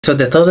So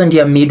the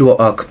Thousand-Year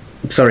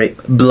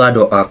Blood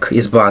War arc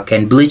is back,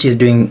 and Bleach is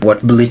doing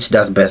what Bleach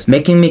does best,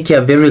 making me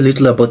care very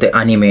little about the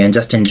anime and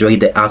just enjoy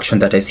the action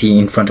that I see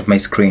in front of my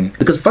screen.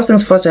 Because first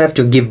things first, I have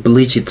to give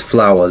Bleach its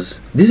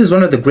flowers. This is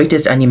one of the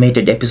greatest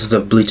animated episodes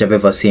of Bleach I've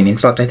ever seen. In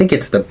fact, I think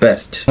it's the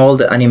best. All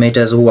the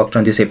animators who worked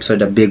on this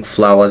episode are big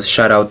flowers.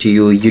 Shout out to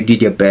you, you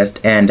did your best,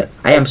 and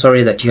I am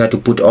sorry that you had to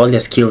put all your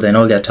skills and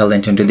all your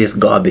talent into this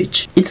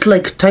garbage. It's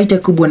like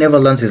Tite Kubo never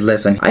learns his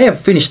lesson. I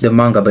have finished the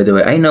manga, by the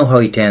way. I know how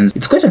it ends.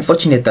 It's quite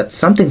unfortunate that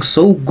something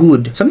so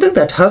good, something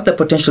that has the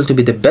potential to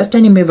be the best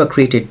anime ever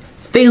created,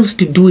 fails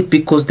to do it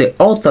because the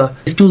author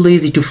is too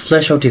lazy to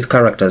flesh out his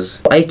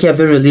characters. I care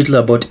very little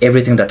about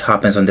everything that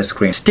happens on the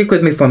screen. Stick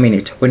with me for a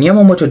minute. When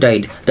Yamamoto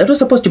died, that was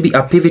supposed to be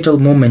a pivotal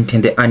moment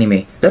in the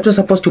anime. That was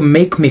supposed to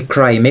make me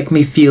cry, make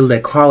me feel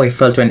like how I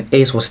felt when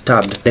Ace was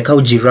stabbed, like how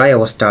Jiraiya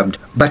was stabbed.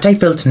 But I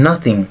felt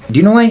nothing. Do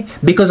you know why?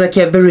 Because I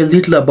care very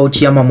little about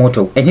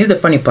Yamamoto. And here's the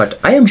funny part.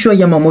 I am sure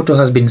Yamamoto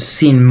has been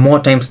seen more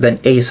times than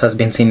Ace has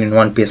been seen in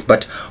One Piece,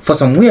 but for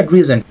some weird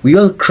reason, we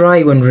all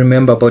cry when we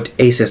remember about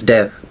Ace's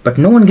death. But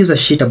no one gives a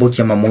shit about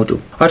Yamamoto.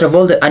 Out of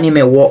all the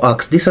anime war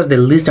arcs, this has the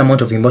least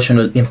amount of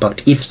emotional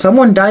impact. If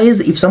someone dies,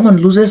 if someone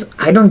loses,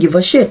 I don't give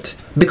a shit.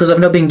 Because I've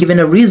not been given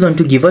a reason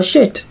to give a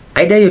shit.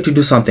 I dare you to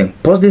do something.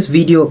 Pause this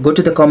video, go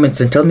to the comments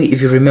and tell me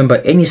if you remember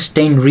any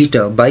Stain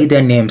Reader by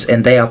their names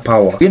and their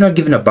power. We are not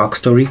given a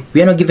backstory.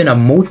 We are not given a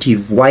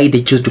motive why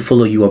they choose to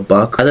follow you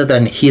back, other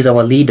than he's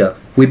our leader.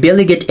 We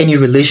barely get any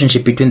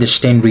relationship between the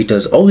Stain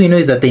Readers. All we know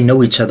is that they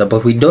know each other,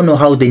 but we don't know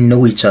how they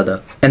know each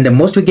other. And the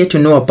most we get to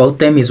know about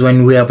them is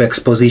when we have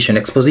exposition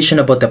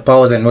about the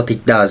powers and what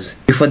it does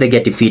before they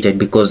get defeated,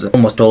 because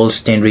almost all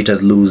Stain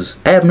Readers lose.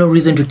 I have no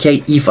reason to care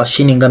if a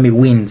Shinigami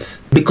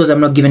wins, because I'm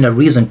not given a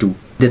reason to.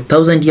 The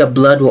Thousand-Year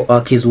Blood War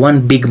arc is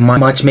one big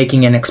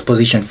matchmaking and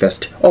exposition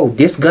fest. Oh,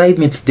 this guy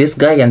meets this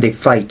guy and they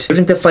fight.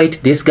 During the fight,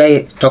 this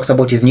guy talks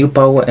about his new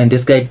power and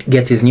this guy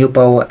gets his new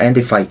power and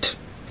they fight.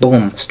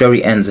 Boom,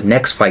 story ends,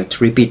 next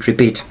fight,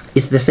 repeat.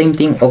 It's the same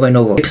thing over and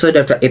over. Episode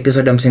after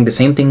episode, I'm saying the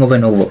same thing over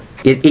and over.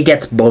 It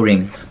gets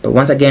boring. But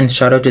once again,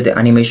 shout out to the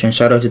animation,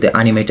 shout out to the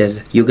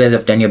animators. You guys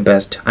have done your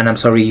best, and I'm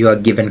sorry you are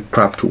given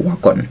crap to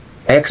work on.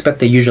 I expect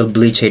the usual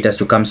Bleach haters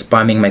to come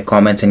spamming my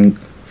comments and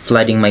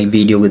flooding my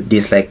video with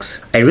dislikes.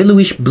 I really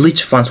wish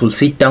Bleach fans will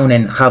sit down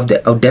and have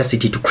the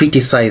audacity to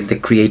criticize the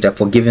creator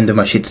for giving them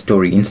a shit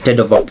story instead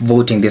of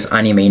upvoting this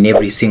anime in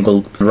every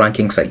single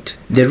ranking site.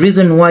 The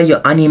reason why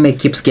your anime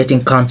keeps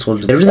getting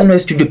cancelled, the reason why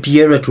Studio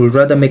Pierrot will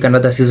rather make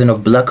another season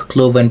of Black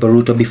Clover and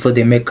Boruto before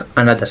they make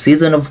another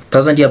season of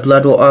Thousand-Year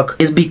Blood War arc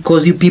is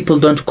because you people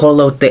don't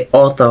call out the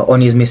author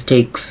on his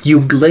mistakes.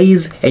 You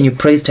glaze and you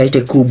praise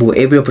Tite Kubo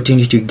every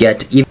opportunity you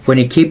get, even when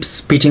he keeps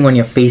spitting on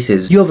your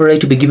faces. You have a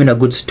right to be given a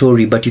good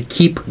story, but you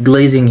keep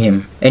glazing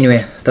him.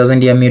 Anyway,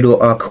 Thousand-Year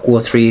Middle Arc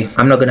Core 3,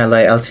 I'm not gonna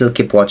lie, I'll still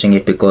keep watching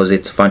it because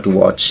it's fun to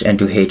watch and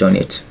to hate on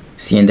it.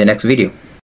 See you in the next video.